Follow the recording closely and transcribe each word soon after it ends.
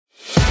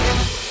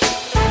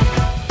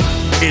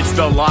It's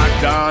the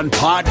Locked On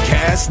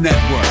Podcast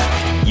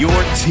Network, your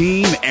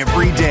team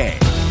every day.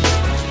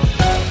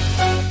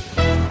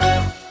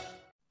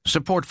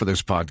 Support for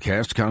this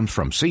podcast comes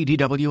from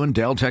CDW and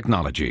Dell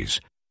Technologies.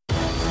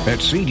 At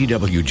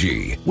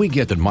CDWG, we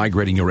get that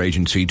migrating your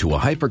agency to a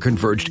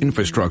hyper-converged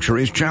infrastructure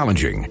is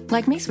challenging.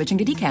 Like me switching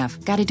to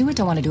decaf. Gotta do it,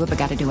 don't want to do it, but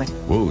gotta do it.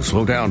 Whoa,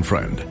 slow down,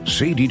 friend.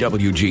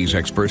 CDWG's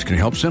experts can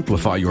help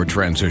simplify your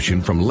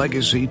transition from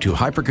legacy to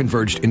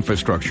hyper-converged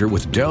infrastructure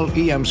with Dell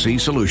EMC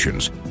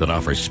solutions that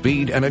offer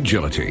speed and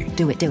agility.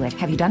 Do it.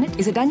 Have you done it?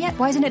 Is it done yet?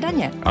 Why isn't it done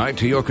yet?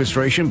 IT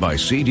orchestration by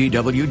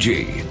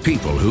CDWG.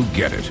 People who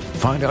get it.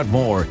 Find out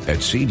more at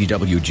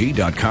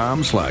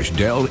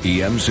cdwg.com/Dell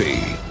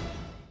EMC.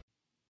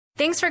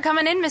 Thanks for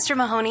coming in, Mr.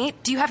 Mahoney.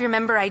 Do you have your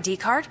member ID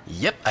card?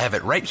 Yep, I have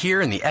it right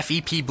here in the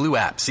FEP Blue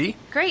app, see?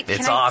 Great.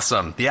 It's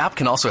awesome. The app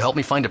can also help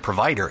me find a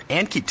provider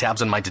and keep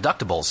tabs on my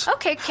deductibles.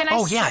 Okay, can I...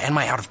 Oh, yeah, and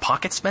my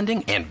out-of-pocket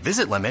spending and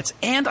visit limits,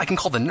 and I can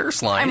call the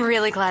nurse line. I'm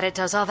really glad it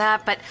does all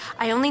that, but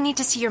I only need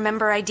to see your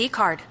member ID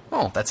card.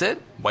 Oh, that's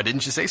it? Why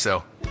didn't you say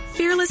so?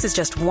 Fearless is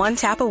just one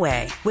tap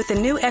away. With the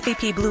new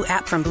FEP Blue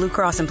app from Blue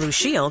Cross and Blue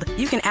Shield,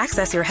 you can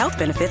access your health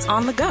benefits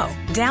on the go.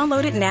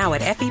 Download it now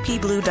at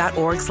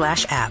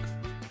fepblue.org/app.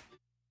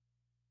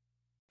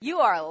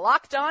 You are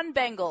Locked On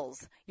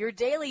Bengals, your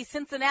daily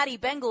Cincinnati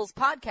Bengals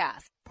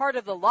podcast, part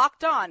of the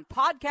Locked On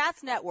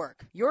Podcast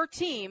Network, your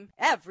team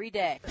every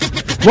day.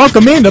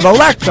 Welcome into the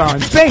Locked On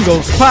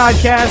Bengals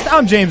podcast.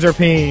 I'm James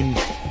Rapien.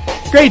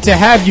 Great to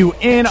have you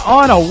in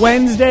on a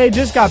Wednesday.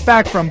 Just got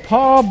back from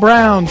Paul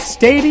Brown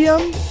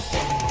Stadium.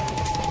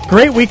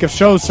 Great week of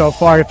shows so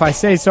far, if I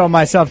say so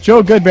myself.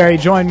 Joe Goodberry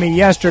joined me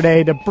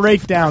yesterday to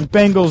break down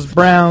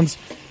Bengals-Browns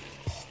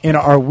in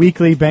our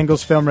weekly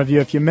Bengals film review.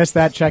 If you missed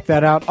that, check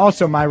that out.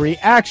 Also, my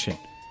reaction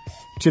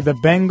to the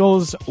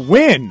Bengals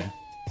win.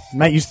 I'm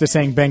not used to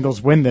saying Bengals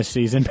win this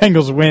season.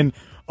 Bengals win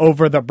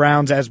over the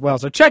Browns as well.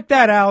 So check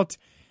that out.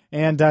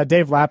 And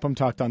Dave Lapham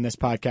talked on this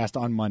podcast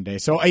on Monday.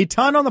 So a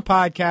ton on the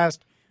podcast.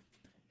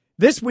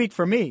 This week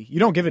for me,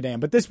 you don't give a damn,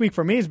 but this week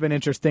for me has been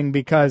interesting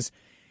because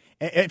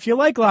if you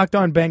like Locked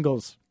On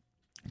Bengals,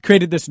 I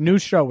created this new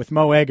show with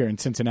Mo Egger in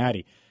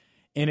Cincinnati.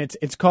 And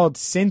it's called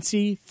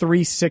Cincy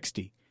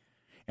 360.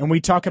 And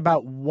we talk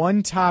about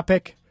one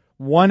topic,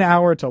 1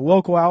 hour. It's a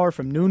local hour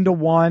from noon to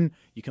 1.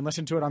 You can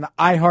listen to it on the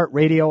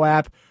iHeartRadio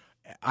app.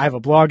 I have a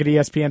blog at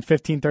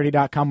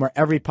ESPN1530.com where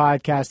every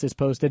podcast is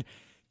posted.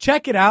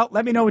 Check it out.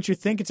 Let me know what you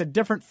think. It's a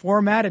different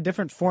format, a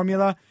different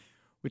formula.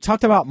 We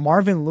talked about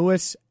Marvin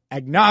Lewis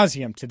ad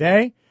nauseum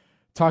today.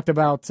 Talked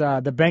about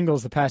the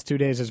Bengals the past 2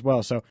 days as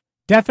well. So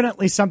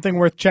definitely something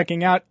worth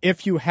checking out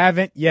if you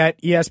haven't yet.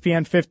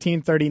 ESPN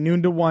 1530,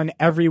 noon to 1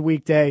 every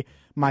weekday.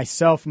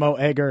 Myself, Mo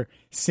Egger,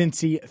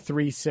 Cincy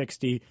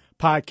 360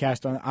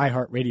 podcast on the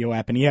iHeartRadio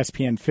app and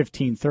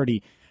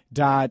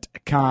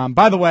ESPN1530.com.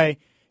 By the way,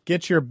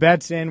 get your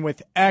bets in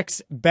with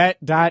xbet.ag.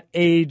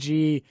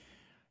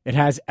 It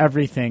has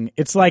everything.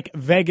 It's like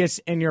Vegas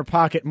in your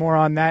pocket. More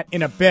on that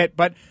in a bit.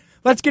 But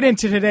let's get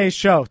into today's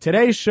show.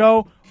 Today's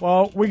show,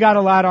 well, we got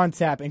a lot on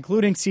tap,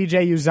 including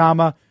C.J.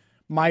 Uzomah.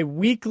 My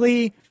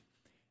weekly,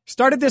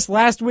 started this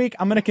last week.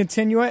 I'm going to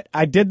continue it.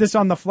 I did this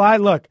on the fly.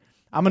 Look,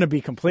 I'm going to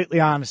be completely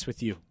honest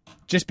with you,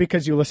 just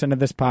because you listen to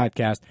this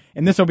podcast,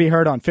 and this will be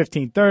heard on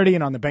 1530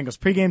 and on the Bengals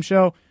pregame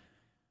show.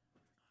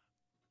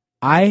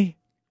 I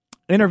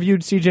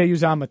interviewed C.J.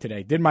 Uzomah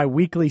today, did my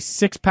weekly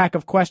 6-pack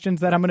of questions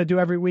that I'm going to do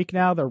every week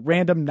now, the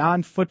random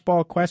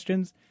non-football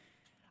questions.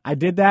 I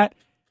did that.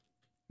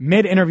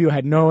 Mid-interview,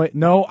 had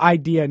no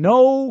idea,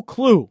 no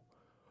clue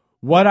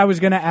what I was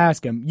going to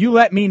ask him. You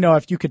let me know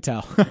if you could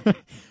tell.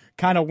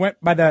 Kind of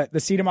went by the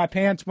seat of my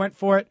pants, went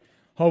for it.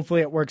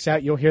 Hopefully it works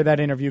out. You'll hear that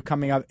interview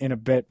coming up in a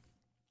bit.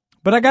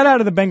 But I got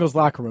out of the Bengals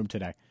locker room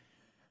today,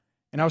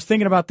 and I was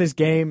thinking about this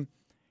game,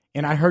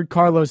 and I heard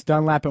Carlos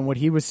Dunlap and what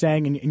he was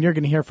saying, and you're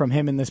going to hear from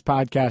him in this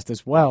podcast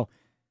as well.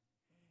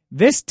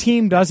 This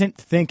team doesn't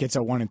think it's a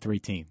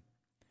 1-3 team.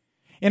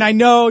 And I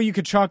know you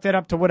could chalk that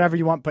up to whatever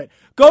you want, but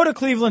go to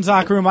Cleveland's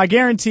locker room. I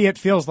guarantee it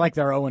feels like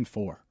they're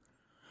 0-4.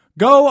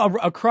 Go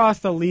across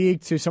the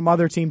league to some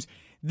other teams.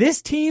 This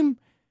team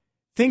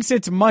thinks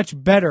it's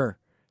much better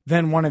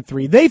than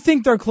 1-3. They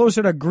think they're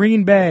closer to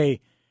Green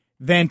Bay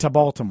than to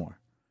Baltimore.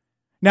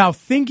 Now,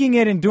 thinking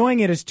it and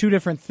doing it is two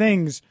different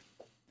things,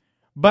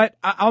 but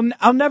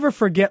I'll never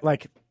forget,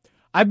 like,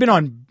 I've been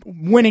on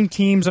winning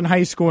teams in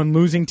high school and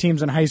losing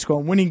teams in high school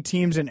and winning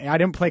teams, and I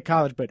didn't play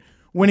college, but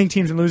winning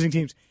teams and losing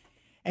teams.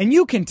 And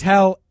you can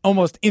tell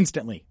almost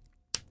instantly.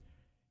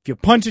 If you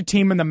punch a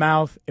team in the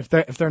mouth, if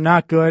they're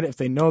not good, if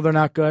they know they're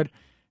not good,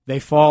 they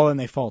fall and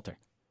they falter.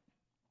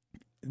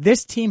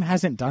 This team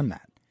hasn't done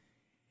that.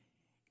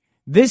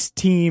 This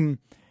team,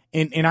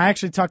 and I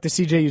actually talked to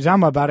C.J.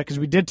 Uzomah about it because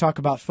we did talk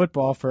about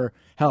football for,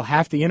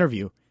 half the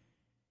interview.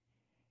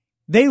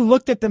 They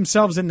looked at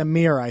themselves in the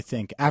mirror, I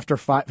think, after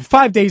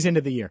 5 days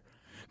into the year.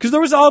 Because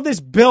there was all this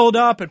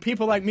build-up and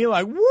people like me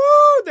like,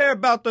 woo, they're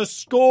about to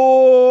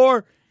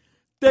score.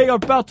 They are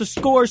about to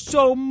score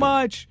so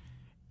much.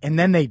 And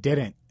then they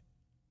didn't.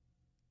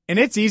 And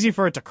it's easy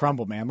for it to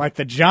crumble, man. Like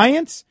the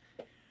Giants,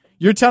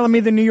 You're telling me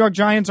the New York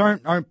Giants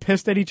aren't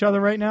pissed at each other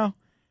right now?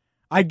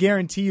 I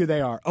guarantee you they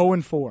are.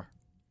 0-4.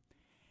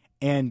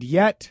 And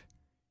yet,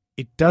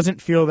 it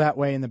doesn't feel that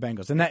way in the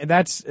Bengals. And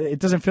it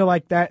doesn't feel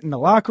like that in the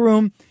locker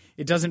room.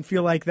 It doesn't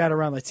feel like that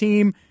around the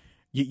team.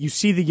 You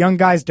see the young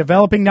guys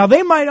developing. Now,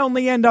 they might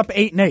only end up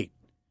 8-8.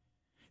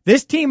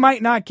 This team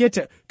might not get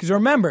to, because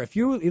remember, if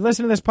you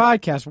listen to this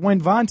podcast, when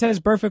Vontaze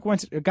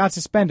Burfict got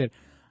suspended,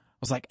 I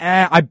was like,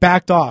 I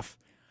backed off.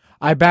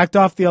 I backed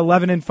off the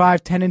 11-5,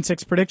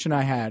 10-6 prediction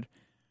I had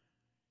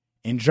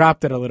and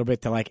dropped it a little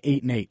bit to like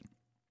 8-8.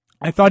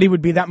 I thought he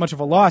would be that much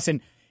of a loss,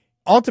 and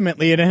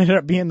ultimately it ended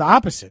up being the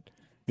opposite.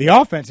 The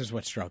offense is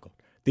what struggled.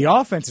 The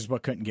offense is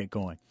what couldn't get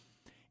going.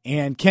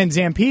 And Ken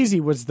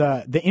Zampese was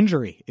the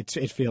injury,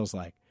 it feels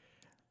like.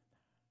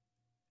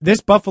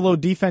 This Buffalo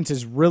defense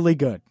is really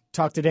good.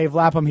 Talked to Dave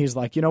Lapham. He's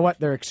like, you know what?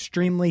 They're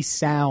extremely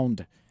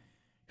sound.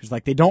 He's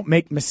like, they don't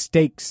make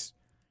mistakes.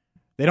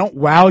 They don't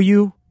wow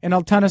you in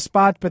a ton of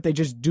spots, but they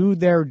just do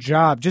their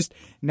job. Just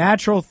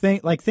natural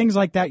things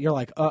like that. You're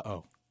like,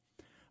 uh-oh.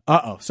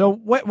 So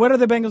what are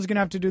the Bengals going to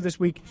have to do this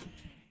week?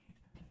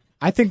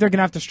 I think they're going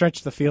to have to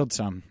stretch the field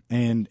some.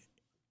 And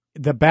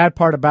the bad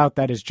part about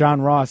that is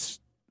John Ross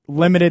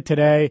limited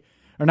today,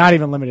 or not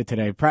even limited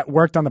today,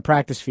 worked on the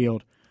practice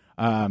field.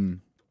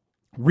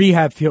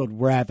 Rehab field,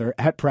 rather,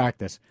 at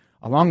practice,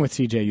 along with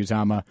C.J.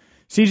 Uzomah.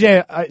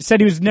 C.J. Said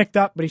he was nicked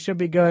up, but he should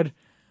be good.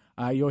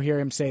 You'll hear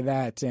him say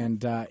that.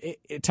 And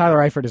Tyler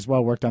Eifert as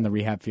well worked on the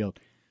rehab field.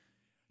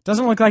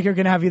 Doesn't look like you're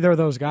going to have either of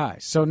those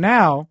guys. So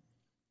now,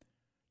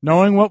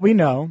 knowing what we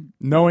know,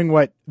 knowing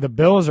what the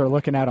Bills are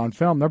looking at on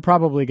film, they're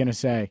probably going to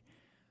say,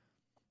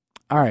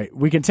 all right,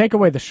 we can take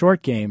away the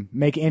short game,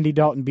 make Andy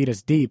Dalton beat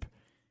us deep.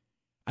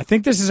 I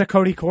think this is a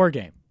Cody Core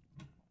game.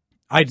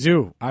 I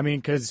do. I mean,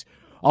 because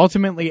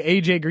ultimately,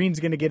 A.J. Green's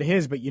going to get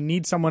his, but you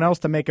need someone else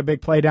to make a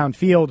big play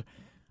downfield.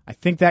 I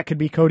think that could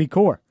be Cody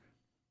Core.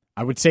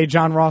 I would say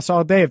John Ross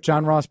all day if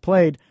John Ross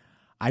played.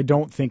 I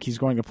don't think he's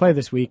going to play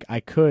this week. I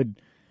could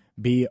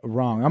be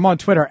wrong. I'm on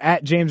Twitter,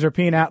 at James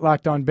Rapien, at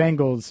Locked On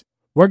Bengals.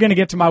 We're going to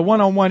get to my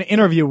one-on-one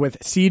interview with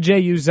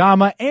C.J.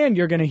 Uzomah, and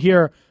you're going to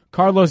hear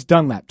Carlos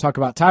Dunlap talk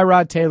about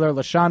Tyrod Taylor,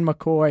 LaShawn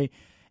McCoy,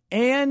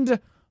 and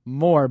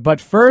more. But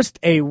first,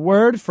 a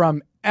word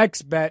from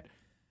XBet,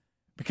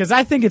 because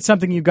I think it's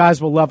something you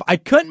guys will love. I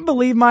couldn't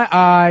believe my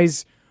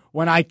eyes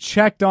when I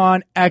checked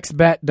on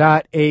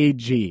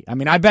xbet.ag. I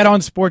mean, I bet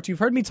on sports. You've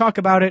heard me talk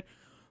about it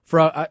for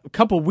a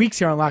couple weeks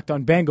here on Locked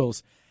On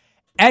Bengals.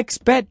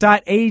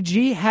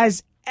 xbet.ag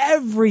has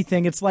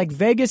everything. It's like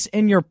Vegas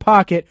in your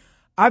pocket.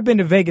 I've been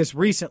to Vegas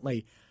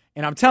recently,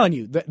 and I'm telling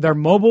you, their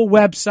mobile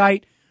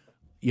website,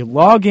 you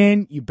log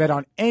in, you bet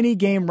on any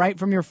game right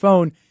from your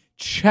phone.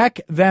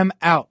 Check them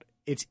out.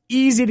 It's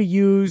easy to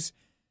use.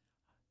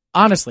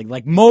 Honestly,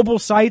 like mobile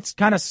sites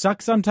kind of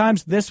suck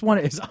sometimes. This one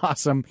is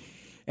awesome.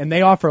 And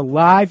they offer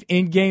live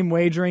in-game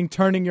wagering,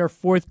 turning your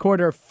fourth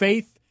quarter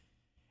faith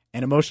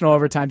and emotional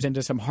overtimes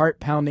into some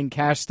heart-pounding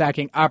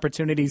cash-stacking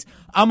opportunities.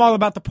 I'm all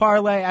about the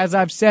parlay. As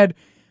I've said,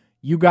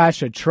 you guys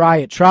should try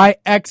it. Try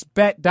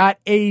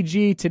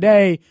xbet.ag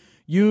today.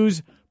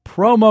 Use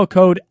promo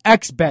code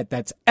XBET.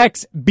 That's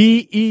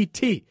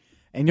XBET.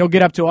 And you'll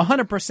get up to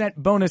 100%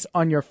 bonus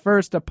on your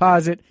first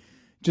deposit.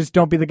 Just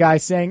don't be the guy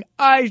saying,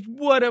 I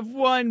would have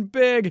won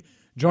big.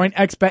 Join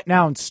XBet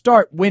now and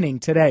start winning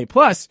today.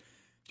 Plus,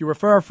 if you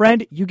refer a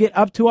friend, you get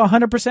up to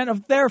 100%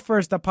 of their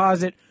first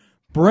deposit.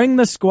 Bring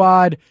the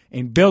squad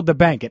and build the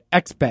bank at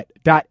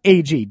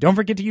xbet.ag. Don't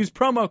forget to use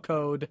promo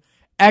code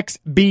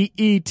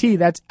XBET.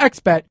 That's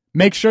XBet.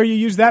 Make sure you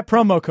use that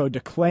promo code to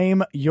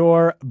claim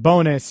your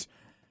bonus.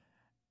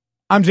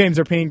 I'm James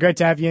Rapien. Great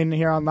to have you in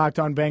here on Locked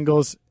On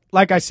Bengals.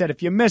 Like I said,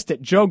 if you missed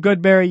it, Joe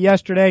Goodberry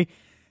yesterday.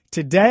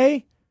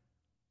 Today,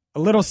 a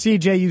little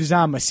C.J.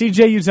 Uzomah.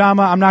 C.J.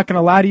 Uzomah, I'm not going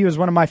to lie to you, is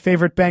one of my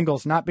favorite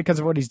Bengals, not because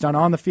of what he's done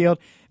on the field,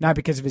 not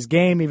because of his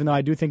game, even though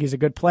I do think he's a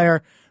good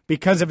player,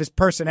 because of his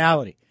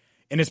personality.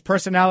 And his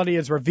personality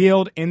is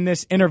revealed in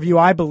this interview,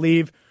 I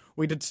believe.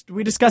 We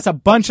discuss a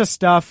bunch of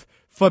stuff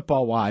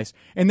football-wise,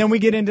 and then we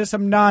get into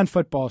some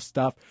non-football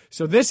stuff.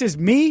 So this is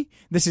me.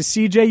 This is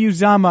C.J.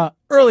 Uzomah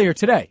earlier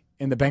today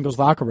in the Bengals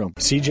locker room.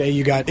 C.J.,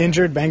 you got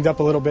injured, banged up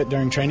a little bit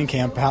during training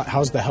camp.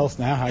 How's the health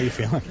now? How are you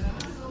feeling?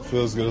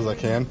 Feel as good as I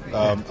can.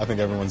 I think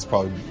everyone's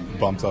probably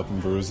bumped up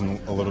and bruised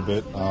a little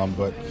bit,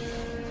 but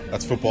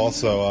that's football,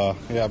 so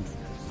I'm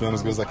feeling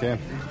as good as I can.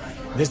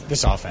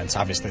 This offense,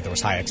 obviously there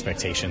was high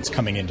expectations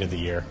coming into the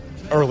year.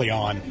 Early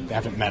on, they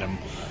haven't met him.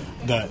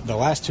 The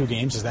last two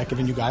games, has that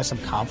given you guys some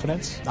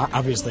confidence?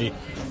 Obviously,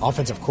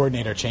 offensive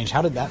coordinator change.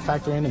 How did that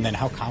factor in, and then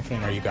how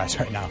confident are you guys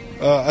right now?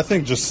 I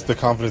think just the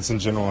confidence in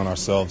general in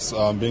ourselves,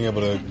 being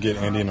able to get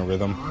Andy in a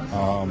rhythm,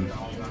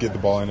 get the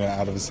ball in and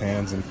out of his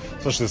hands, and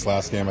especially this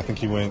last game, I think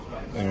he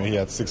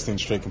had 16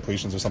 straight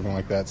completions or something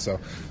like that. So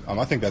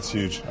I think that's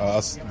huge.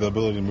 The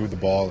ability to move the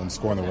ball and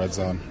score in the red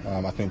zone.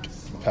 I think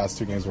the past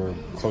two games were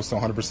close to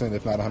 100%,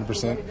 if not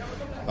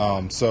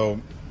 100%. So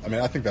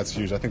I think that's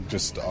huge. I think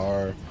just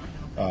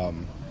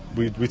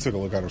we took a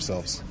look at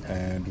ourselves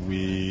and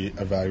we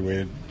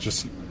evaluated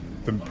just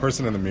the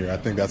person in the mirror. I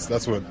think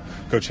that's what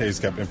Coach Hayes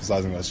kept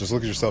emphasizing to us. Just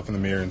look at yourself in the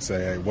mirror and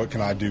say, hey, what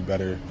can I do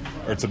better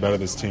or to better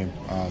this team?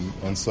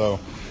 And so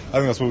I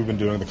think that's what we've been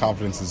doing. The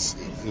confidence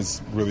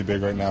is really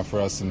big right now for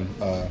us, and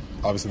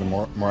obviously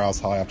the morale's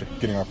high after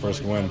getting our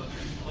first win.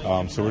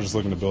 So we're just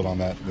looking to build on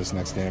that this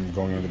next game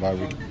going into the bye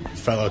week.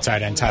 Fellow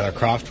tight end Tyler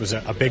Croft was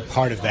a big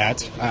part of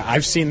that.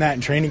 I've seen that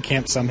in training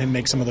camp, him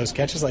make some of those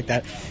catches like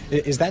that.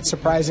 Is that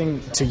surprising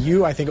to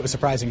you? I think it was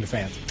surprising to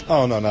fans.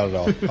 Oh, no, not at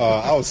all.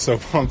 I was so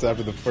pumped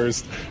after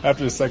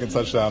the second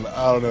touchdown.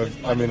 I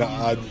don't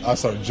know. I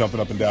started jumping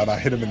up and down. I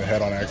hit him in the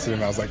head on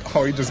accident. I was like,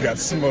 oh, he just got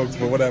smoked,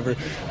 but whatever.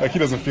 Like, he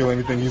doesn't feel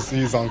anything.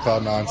 He's on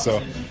cloud nine. So,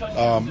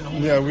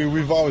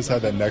 we've always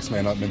had that next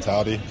man up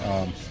mentality.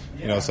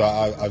 So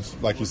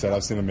I've, like you said,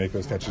 I've seen him make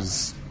those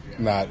catches,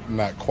 not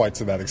quite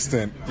to that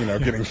extent,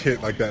 getting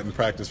hit like that in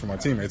practice from our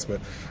teammates,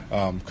 but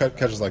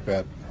catches like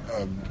that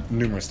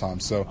numerous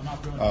times. So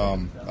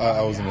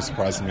I wasn't a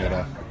surprise to me at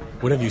all.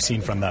 What have you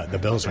seen from the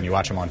Bills when you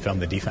watch them on film,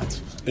 the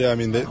defense? Yeah,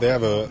 they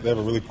have a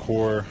really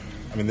core.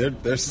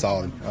 They're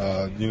solid.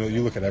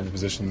 You look at every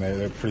position,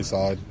 they're pretty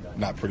solid.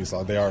 Not pretty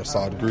solid. They are a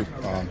solid group.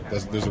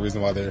 There's a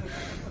reason why they're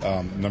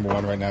number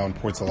one right now in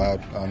points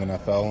allowed in the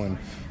NFL, and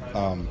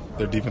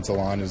their defensive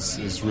line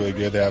is really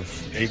good. They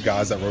have 8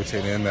 guys that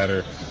rotate in that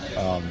are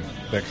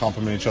that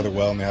complement each other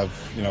well, and they have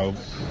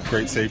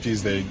great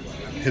safeties. They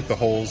hit the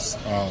holes.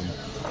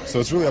 So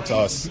it's really up to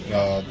us.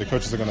 The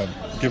coaches are going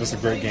to give us a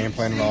great game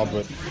plan and all,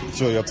 but it's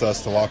really up to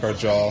us to lock our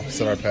jaw,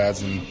 set our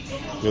pads, and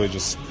really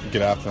just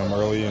get after them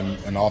early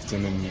and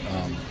often, and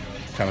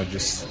kind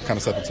of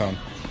set the tone.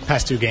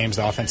 Past 2 games,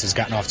 the offense has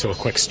gotten off to a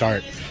quick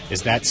start.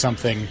 Is that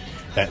something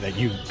that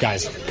you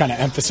guys kind of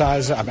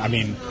emphasize?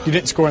 You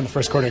didn't score in the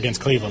first quarter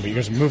against Cleveland, but you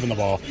guys were moving the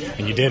ball,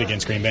 and you did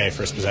against Green Bay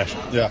first possession.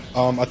 Yeah,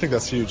 I think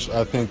that's huge.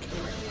 I think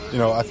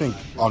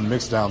on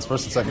mixed downs,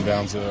 first and second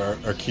downs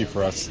are key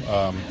for us.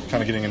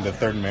 Kind of getting into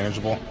third and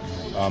manageable,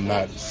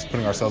 not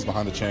putting ourselves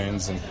behind the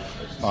chains, and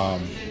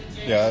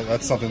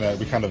that's something that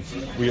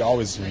we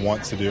always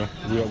want to do.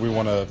 We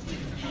want to,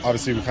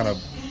 obviously,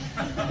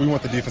 we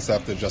want the defense to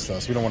have to adjust to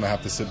us. We don't want to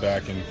have to sit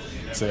back and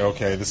say,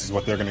 okay, this is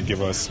what they're going to give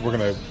us. We're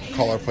going to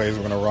call our plays.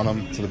 We're going to run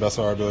them to the best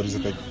of our abilities.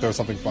 If they throw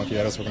something funky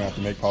at us, we're going to have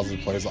to make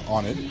positive plays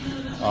on it.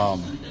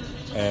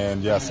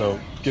 So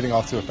getting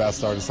off to a fast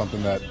start is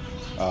something that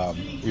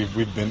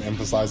we've been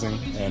emphasizing,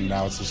 and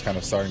now it's just kind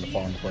of starting to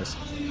fall into place.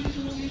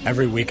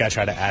 Every week I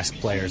try to ask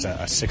players a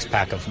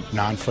 6-pack of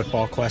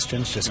non-football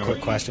questions, just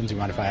quick questions. You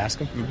mind if I ask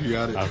them? You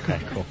got it. Okay,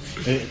 cool.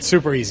 It's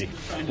super easy.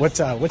 What's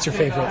your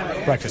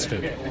favorite breakfast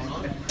food?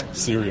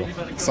 Cereal.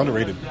 It's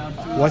underrated.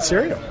 What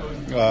cereal?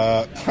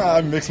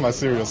 I mix my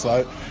cereal,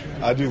 so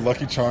I do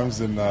Lucky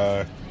Charms and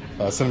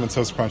Cinnamon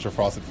Toast Crunch or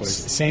Frosted Flakes.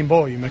 Same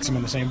bowl? You mix them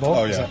in the same bowl?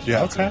 Oh, yeah. You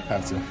have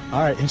to.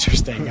 All right,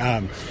 interesting.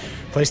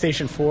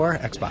 PlayStation 4,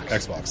 Xbox?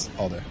 Xbox,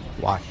 all day.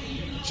 Why?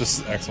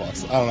 Just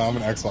Xbox. I don't know. I'm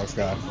an Xbox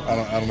guy.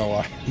 I don't know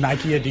why.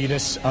 Nike,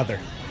 Adidas, other?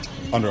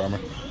 Under Armour.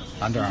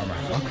 Under Armour.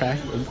 Okay.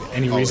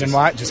 Any reason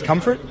why? Just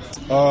comfort?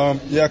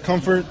 Yeah,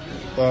 comfort.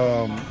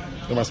 They're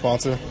my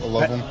sponsor. I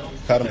love them.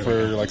 Had them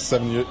for like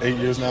 8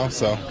 years now.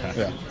 So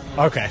yeah.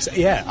 Okay. So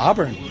yeah,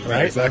 Auburn, right? Yeah,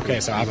 exactly. Okay.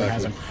 So Auburn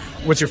has them.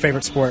 What's your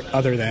favorite sport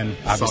other than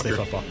obviously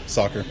football?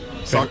 Soccer,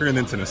 and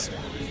then tennis.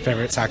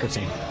 Favorite soccer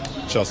team?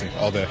 Chelsea,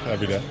 all day,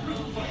 every day.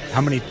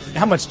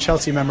 How much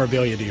Chelsea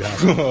memorabilia do you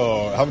have?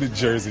 Oh, how many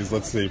jerseys?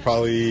 Let's see,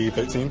 probably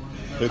 13.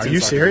 Are you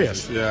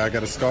serious? Jerseys. Yeah, I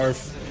got a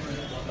scarf,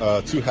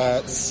 2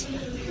 hats.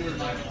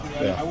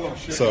 Yeah,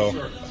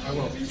 so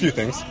a few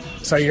things.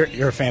 So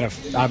you're a fan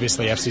of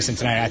obviously FC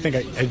Cincinnati. I think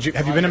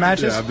have you been to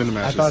matches? Yeah, I've been to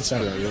matches. I thought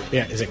so.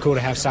 Yeah. Is it cool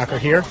to have soccer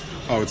here?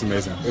 Oh, it's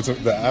amazing.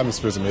 The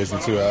atmosphere is amazing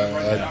too.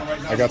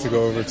 I got to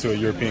go over to a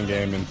European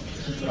game, and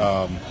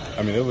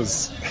it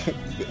was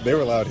they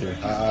were loud here.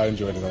 I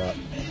enjoyed it a lot.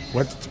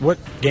 What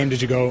game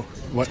did you go?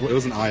 What? It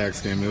was an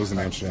Ajax game. It was in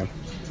Amsterdam.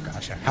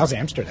 Gotcha. How's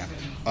Amsterdam?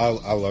 I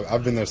love.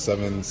 I've been there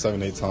 7,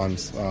 8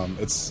 times.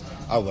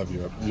 I love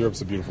Europe.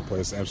 Europe's a beautiful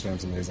place.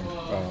 Amsterdam's amazing.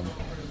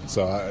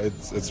 So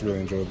it's really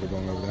enjoyable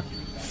going over there.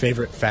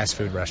 Favorite fast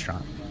food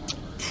restaurant?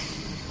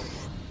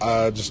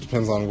 Just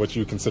depends on what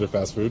you consider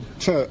fast food.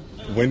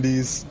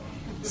 Wendy's,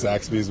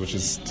 Zaxby's, which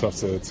is tough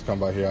to come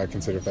by here. I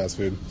consider fast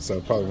food, so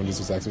probably Wendy's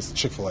or Zaxby's.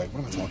 Chick-fil-A.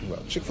 What am I talking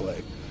about?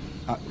 Chick-fil-A.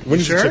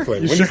 Wendy's and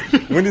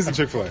Chick-fil-A. Wendy's and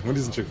Chick-fil-A.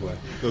 Wendy's and Chick-fil-A.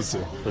 Those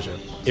two, for sure.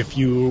 If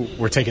you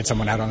were taking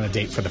someone out on a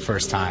date for the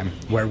first time,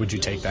 where would you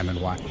take them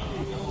and why?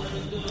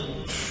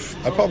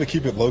 I'd probably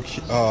keep it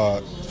low-key.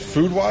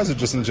 Food-wise or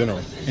just in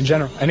general? In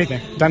general.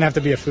 Anything. Doesn't have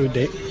to be a food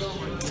date.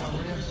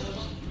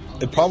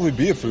 It'd probably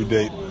be a food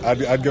date.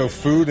 I'd go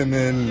food and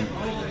then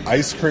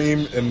ice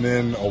cream and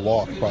then a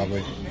walk,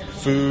 probably.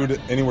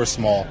 Food, anywhere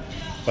small,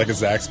 like a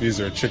Zaxby's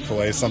or a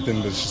Chick-fil-A,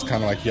 something that's just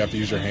kind of like you have to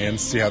use your hands,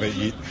 see how they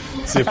eat,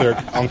 see if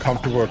they're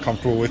uncomfortable or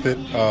comfortable with it.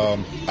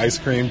 Ice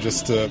cream,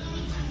 just to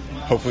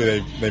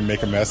hopefully they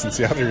make a mess and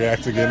see how they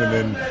react again, and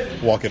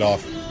then walk it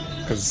off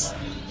because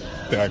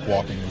they like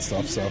walking and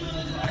stuff. So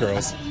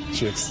girls,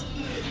 chicks.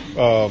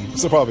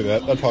 So probably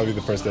that. That'd probably be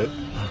the first date.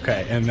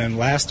 Okay, and then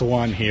last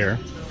one here.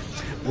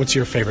 What's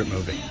your favorite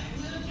movie?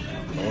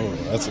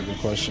 Oh, That's a good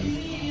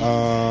question.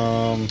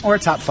 Or a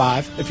top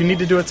 5, if you need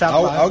to do a top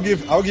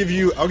 5. I'll give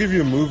you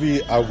a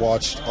movie I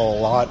watched a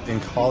lot in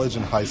college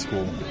and high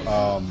school,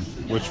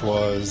 which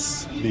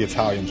was The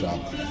Italian Job.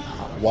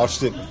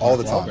 Watched it all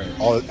the time,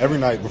 every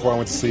night before I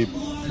went to sleep.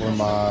 For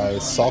my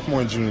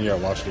sophomore and junior year, I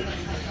watched it.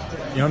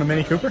 You own a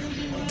Mini Cooper?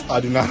 I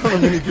do not own a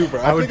Mini Cooper.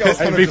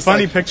 It'd be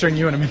funny picturing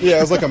you in a Mini Cooper. Yeah,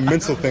 it was like a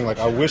mental thing. Like,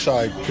 I wish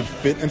I could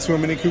fit into a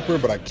Mini Cooper,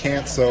 but I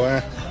can't. So,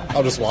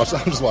 I'll just watch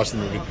the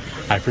movie.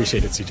 I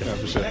appreciate it, CJ. I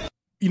appreciate it.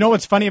 You know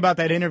what's funny about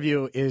that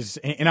interview is,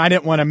 and I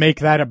didn't want to make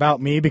that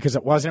about me because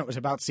it wasn't. It was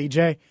about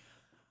CJ.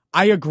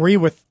 I agree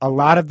with a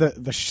lot of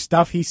the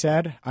stuff he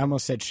said. I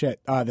almost said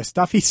shit. The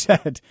stuff he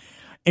said,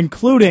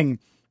 including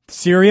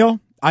cereal.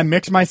 I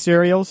mix my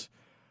cereals.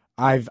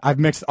 I've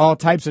mixed all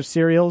types of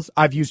cereals.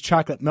 I've used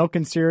chocolate milk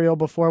in cereal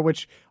before,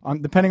 which,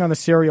 depending on the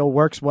cereal,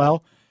 works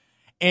well.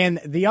 And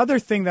the other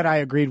thing that I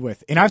agreed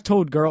with, and I've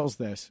told girls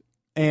this,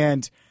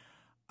 and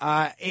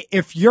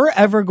if you're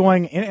ever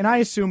going, and I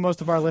assume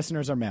most of our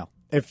listeners are male,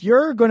 if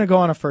you're going to go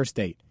on a first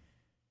date,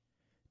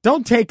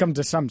 don't take them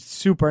to some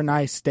super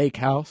nice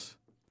steakhouse.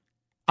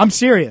 I'm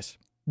serious.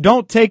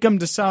 Don't take them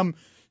to some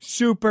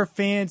super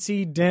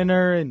fancy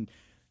dinner and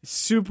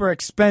super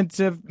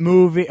expensive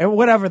movie,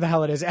 whatever the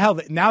hell it is. Hell,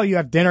 now you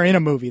have dinner in a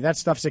movie. That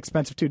stuff's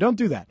expensive too. Don't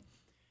do that.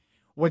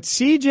 What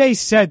CJ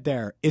said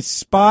there is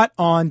spot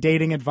on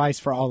dating advice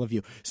for all of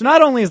you. So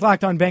not only is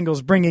Locked On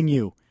Bengals bringing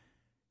you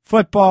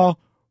football,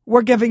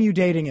 we're giving you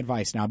dating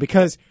advice now,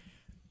 because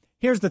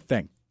here's the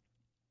thing.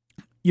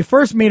 You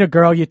first meet a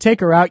girl, you take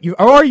her out,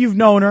 or you've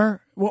known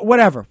her,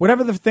 whatever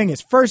the thing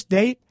is. First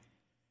date,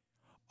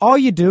 all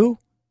you do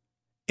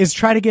is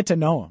try to get to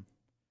know him.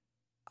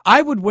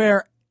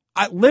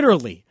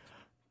 Literally,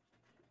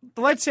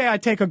 let's say I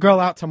take a girl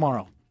out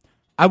tomorrow.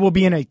 I will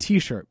be in a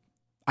T-shirt.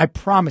 I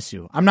promise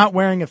you. I'm not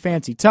wearing a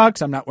fancy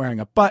tux. I'm not wearing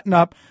a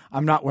button-up.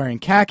 I'm not wearing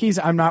khakis.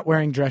 I'm not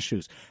wearing dress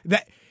shoes.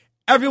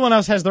 Everyone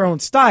else has their own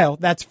style.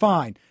 That's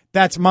fine.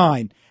 That's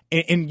mine.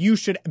 And you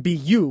should be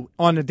you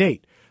on a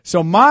date.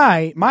 So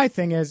my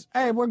thing is,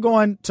 hey, we're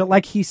going to,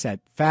 like he said,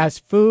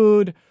 fast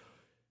food,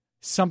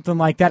 something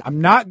like that. I'm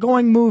not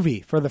going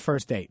movie for the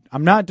first date.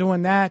 I'm not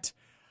doing that.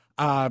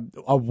 A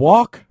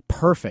walk,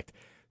 perfect.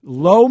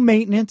 Low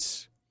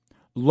maintenance,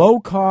 low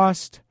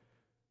cost,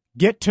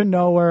 get to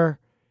know her,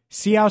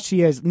 see how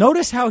she is.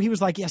 Notice how he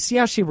was like, yeah, see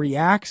how she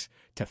reacts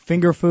to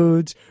finger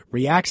foods,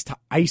 reacts to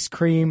ice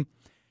cream.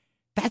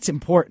 That's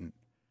important.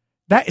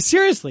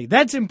 Seriously,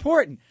 that's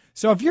important.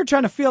 So if you're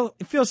trying to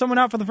feel someone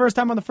out for the first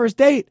time on the first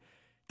date,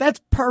 that's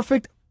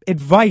perfect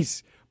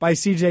advice by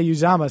C.J.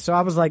 Uzomah. So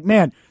I was like,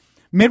 man,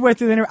 midway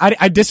through the interview,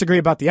 I disagree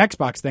about the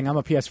Xbox thing. I'm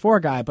a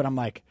PS4 guy, but I'm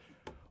like,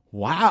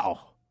 wow.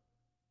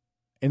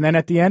 And then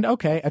at the end,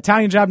 okay,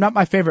 Italian Job, not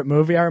my favorite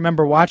movie. I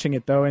remember watching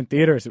it, though, in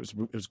theaters.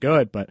 It was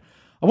good, but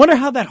I wonder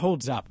how that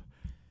holds up.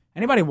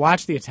 Anybody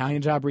watch The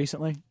Italian Job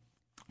recently?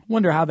 I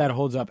wonder how that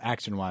holds up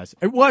action-wise.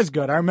 It was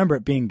good. I remember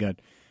it being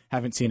good.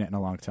 Haven't seen it in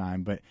a long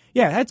time. But,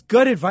 yeah, that's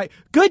good advice.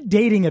 Good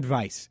dating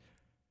advice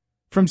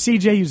from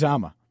C.J.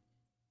 Uzomah.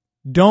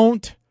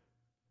 Don't,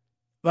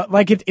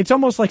 like, it's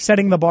almost like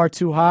setting the bar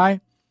too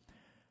high.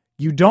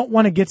 You don't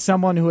want to get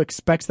someone who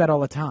expects that all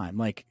the time,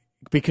 like,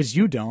 because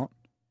you don't.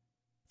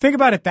 Think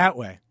about it that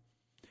way.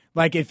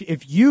 Like,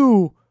 if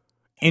you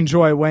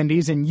enjoy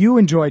Wendy's and you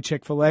enjoy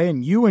Chick-fil-A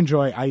and you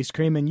enjoy ice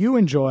cream and you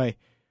enjoy,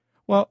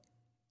 well,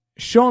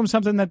 show them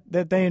something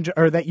that they enjoy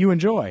or that you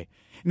enjoy.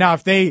 Now,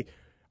 if they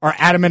are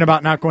adamant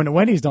about not going to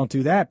Wendy's, don't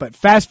do that. But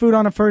fast food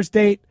on a first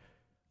date,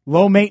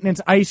 low maintenance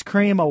ice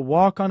cream, a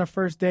walk on a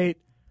first date,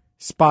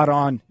 spot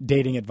on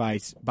dating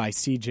advice by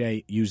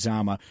C.J.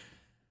 Uzomah.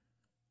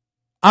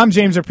 I'm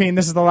James Rapien.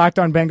 This is the Locked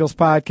On Bengals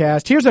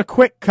podcast. Here's a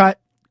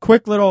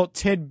quick little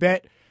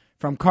tidbit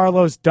from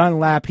Carlos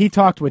Dunlap. He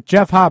talked with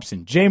Jeff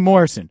Hobson, Jay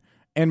Morrison,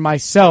 and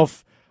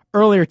myself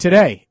earlier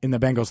today in the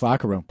Bengals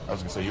locker room. I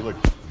was going to say, you look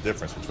at the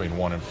difference between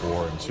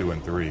 1-4 and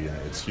 2-3,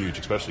 and it's huge,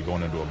 especially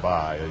going into a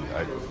bye.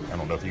 I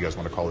don't know if you guys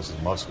want to call this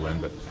a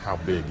must-win, but how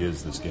big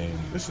is this game?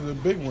 This is a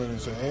big win.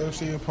 It's an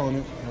AFC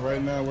opponent, and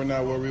right now we're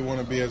not where we want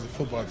to be as a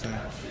football team.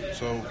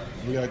 So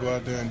we got to go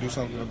out there and do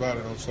something about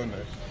it on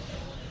Sunday.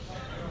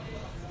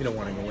 You don't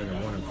want to go in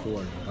at 1-4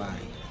 and bye.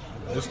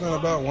 It's not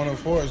about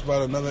 1-4. It's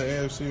about another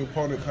AFC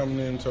opponent coming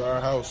into our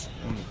house,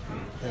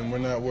 and we're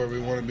not where we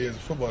want to be as a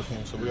football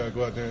team. So we got to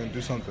go out there and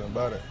do something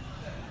about it.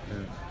 Yeah.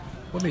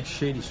 What makes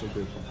Shady so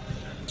good?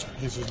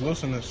 He's his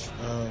looseness.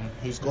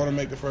 He's going to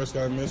make the first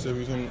guy miss if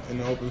he's in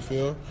the open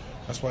field.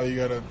 That's why you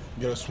got to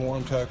get a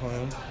swarm tackle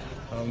him.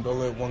 Don't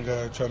let one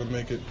guy try to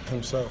make it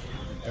himself.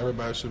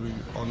 Everybody should be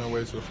on their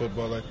way to the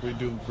football like we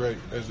do great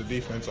as a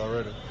defense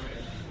already.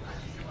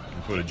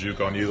 Put a juke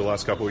on you the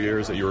last couple of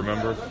years that you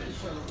remember?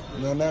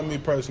 No, not me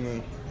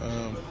personally.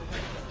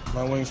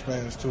 My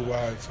wingspan is too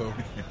wide, so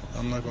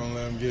I'm not going to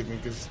let him get me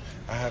because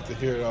I have to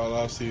hear it all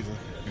off season.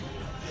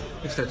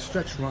 It's that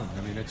stretch run.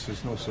 I mean, it's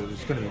going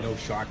to be no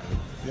shocker.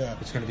 Yeah,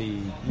 it's going to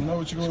be. You know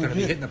what you're going to get. It's going to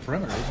be hitting the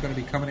perimeter. It's going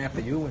to be coming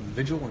after you and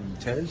Vigil and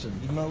Tez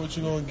and. You know what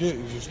you're going to get.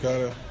 You just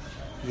gotta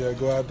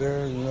go out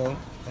there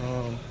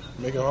and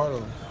make it hard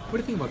on them. What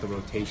do you think about the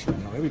rotation?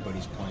 You know,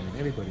 everybody's playing.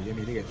 Everybody. I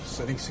mean, they get,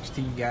 I think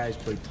 16 guys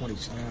played 20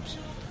 snaps.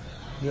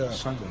 Yeah.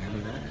 Sunday. I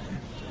mean,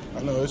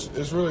 I know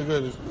it's really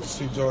good to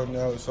see Jordan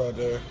Ellis out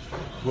there,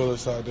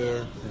 Willis out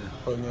there,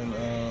 putting in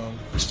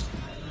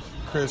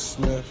Chris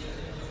Smith,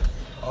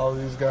 all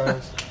these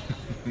guys,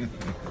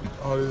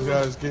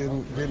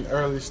 getting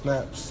early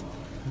snaps.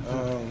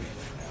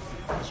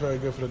 It's very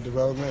good for the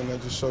development, and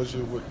that just shows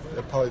you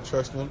they probably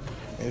trust him,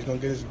 and he's going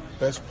to get his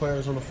best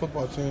players on the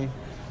football team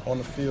on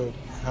the field,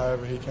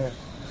 however he can.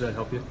 Does that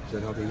help you? Does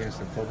that help you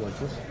against a club like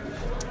this?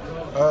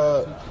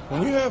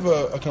 When you have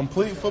a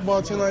complete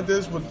football team like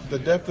this, with the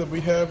depth that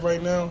we have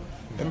right now,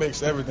 it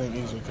makes everything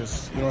easier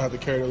because you don't have to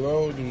carry the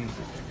load, and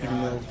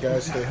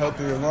guys stay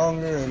healthier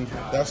longer, and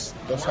that's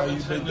how you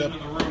make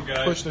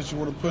that push that you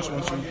want to push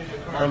once you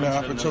earn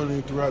that opportunity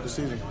throughout the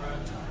season.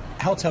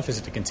 How tough is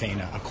it to contain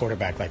a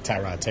quarterback like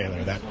Tyrod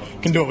Taylor that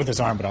can do it with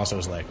his arm but also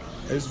his leg?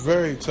 It's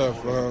very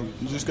tough.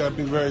 You just got to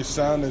be very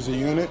sound as a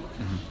unit.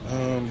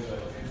 You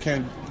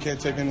can't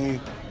take any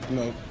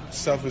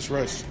selfish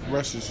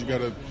rushes. You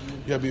gotta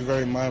be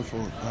very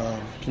mindful.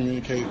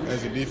 Communicate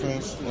as a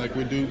defense like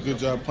we do. Good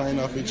job playing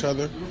off each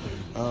other.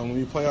 When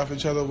you play off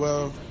each other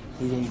well,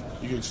 you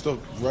can still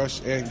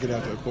rush and get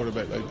after a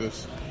quarterback like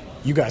this.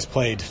 You guys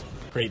played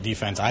great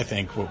defense, I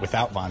think,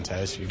 without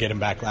Vontaze. You get him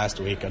back last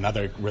week.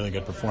 Another really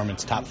good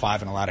performance, top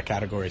 5 in a lot of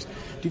categories. Do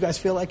you guys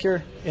feel like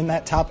you're in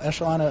that top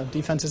echelon of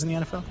defenses in the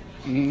NFL?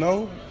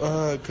 No,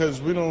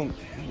 because we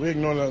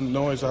ignore the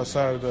noise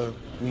outside of the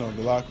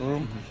locker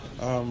room.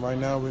 Right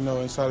now, we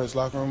know inside this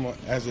locker room,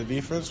 as a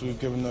defense, we've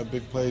given up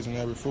big plays in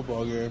every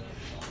football game,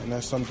 and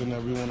that's something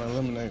that we want to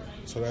eliminate.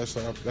 So that's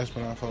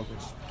been our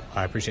focus.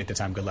 I appreciate the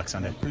time. Good luck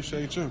Sunday.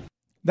 Appreciate you.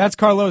 That's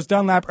Carlos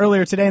Dunlap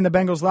earlier today in the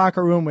Bengals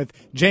locker room with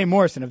Jay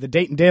Morrison of the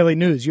Dayton Daily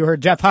News. You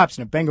heard Jeff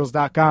Hobson of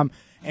Bengals.com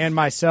and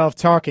myself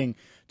talking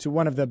to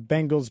one of the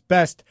Bengals'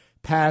 best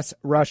pass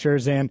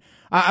rushers. And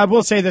I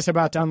will say this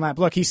about Dunlap.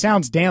 Look, he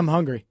sounds damn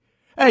hungry.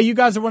 Hey, you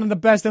guys are one of the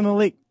best in the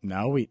league.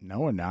 No,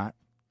 we're not.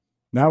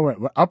 No, we're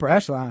upper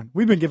echelon.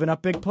 We've been giving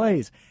up big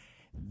plays.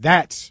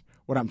 That's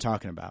what I'm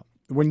talking about.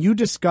 When you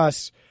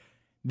discuss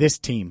this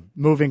team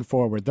moving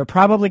forward, they're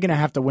probably going to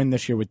have to win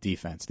this year with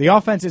defense. The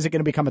offense isn't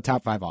going to become a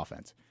top 5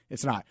 offense.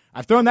 It's not.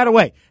 I've thrown that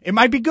away. It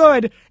might be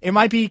good. It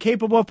might be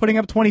capable of putting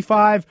up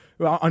 25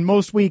 on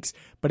most weeks,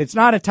 but it's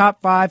not a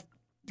top 5,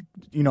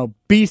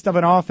 beast of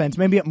an offense.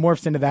 Maybe it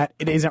morphs into that.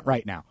 It isn't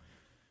right now.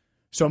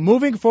 So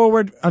moving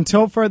forward,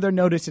 until further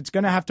notice, it's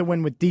going to have to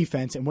win with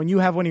defense. And when you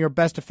have one of your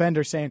best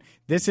defenders saying,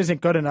 this isn't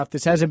good enough,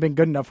 this hasn't been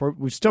good enough,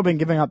 we've still been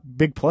giving up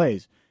big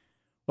plays,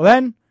 well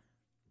then,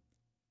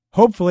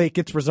 hopefully it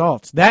gets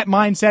results. That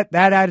mindset,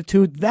 that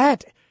attitude,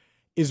 that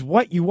is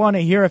what you want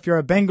to hear if you're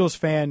a Bengals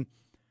fan.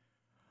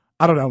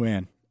 I don't know,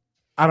 man.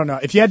 I don't know.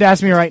 If you had to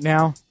ask me right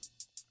now,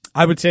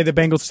 I would say the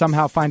Bengals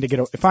somehow find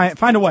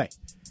a way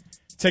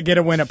to get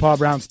a win at Paul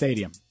Brown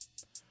Stadium.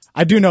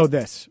 I do know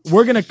this.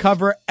 We're going to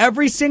cover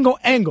every single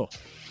angle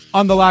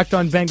on the Locked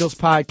On Bengals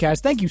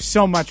podcast. Thank you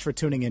so much for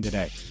tuning in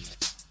today.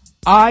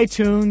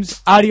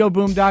 iTunes,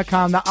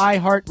 audioboom.com, the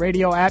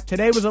iHeartRadio app.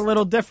 Today was a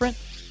little different.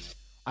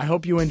 I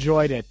hope you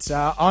enjoyed it.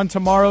 On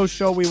tomorrow's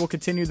show, we will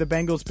continue the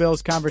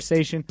Bengals-Bills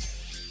conversation.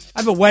 I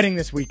have a wedding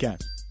this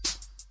weekend.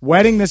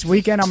 I'm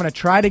going to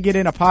try to get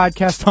in a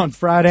podcast on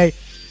Friday.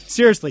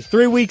 Seriously,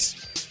 3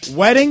 weeks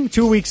wedding,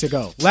 2 weeks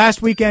ago.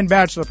 Last weekend,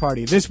 bachelor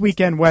party. This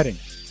weekend, wedding.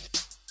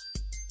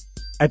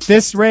 At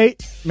this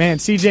rate, man,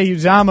 C.J.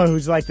 Uzomah,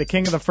 who's like the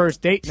king of the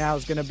first date now,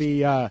 is going to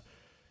be, I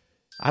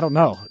don't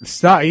know.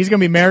 He's going to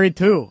be married,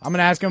 too. I'm going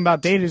to ask him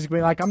about dating. He's going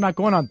to be like, I'm not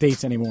going on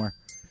dates anymore.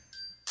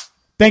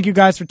 Thank you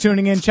guys for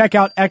tuning in. Check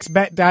out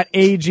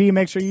xbet.ag.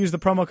 Make sure you use the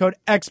promo code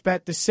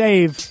XBET to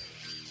save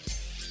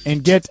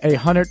and get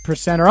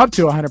 100% or up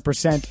to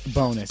 100%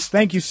 bonus.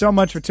 Thank you so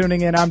much for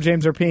tuning in. I'm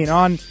James Rapien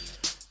on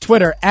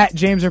Twitter at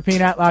James Rapien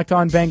at Locked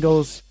On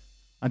Bengals.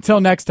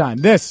 Until next time,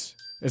 this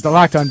is the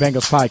Locked On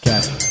Bengals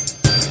podcast.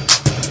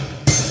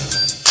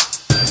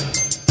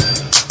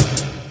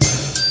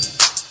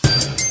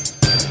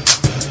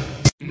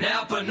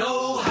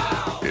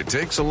 It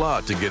takes a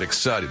lot to get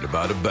excited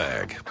about a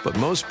bag, but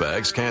most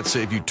bags can't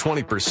save you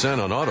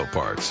 20% on auto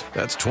parts.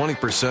 That's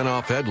 20%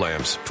 off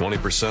headlamps,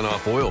 20%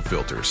 off oil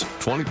filters,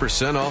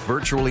 20% off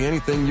virtually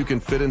anything you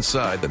can fit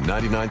inside the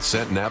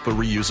 99-cent Napa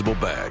reusable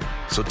bag.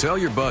 So tell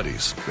your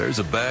buddies, there's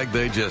a bag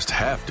they just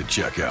have to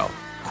check out.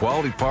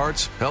 Quality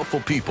parts,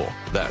 helpful people.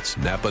 That's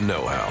Napa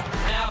Know-How.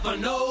 Napa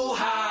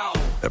Know-How.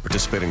 At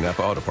participating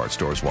Napa Auto Parts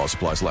stores while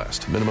supplies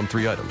last. Minimum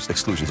 3 items.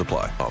 Exclusions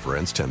apply. Offer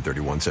ends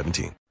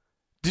 10/31/17.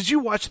 Did you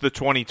watch the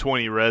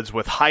 2020 Reds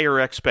with higher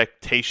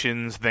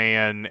expectations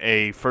than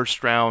a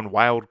first-round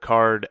wild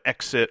card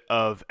exit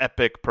of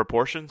epic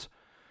proportions?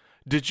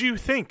 Did you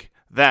think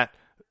that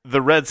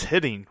the Reds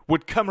hitting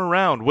would come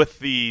around with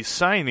the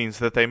signings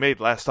that they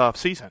made last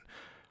offseason?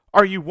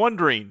 Are you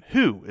wondering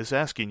who is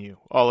asking you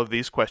all of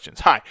these questions?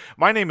 Hi,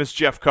 my name is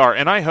Jeff Carr,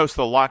 and I host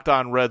the Locked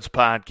On Reds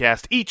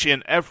podcast each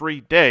and every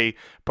day,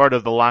 part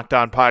of the Locked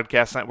On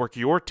Podcast Network,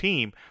 your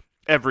team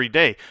every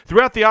day.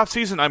 Throughout the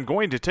offseason, I'm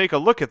going to take a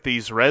look at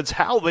these Reds,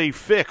 how they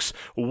fix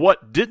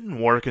what didn't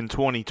work in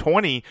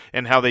 2020,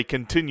 and how they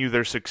continue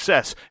their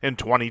success in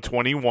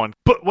 2021.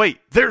 But wait,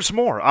 there's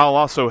more. I'll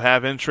also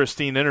have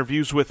interesting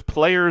interviews with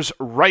players,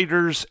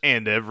 writers,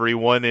 and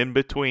everyone in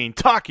between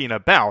talking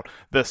about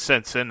the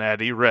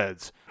Cincinnati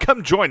Reds.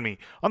 Come join me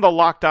on the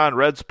Locked On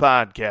Reds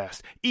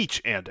podcast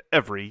each and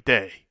every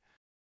day.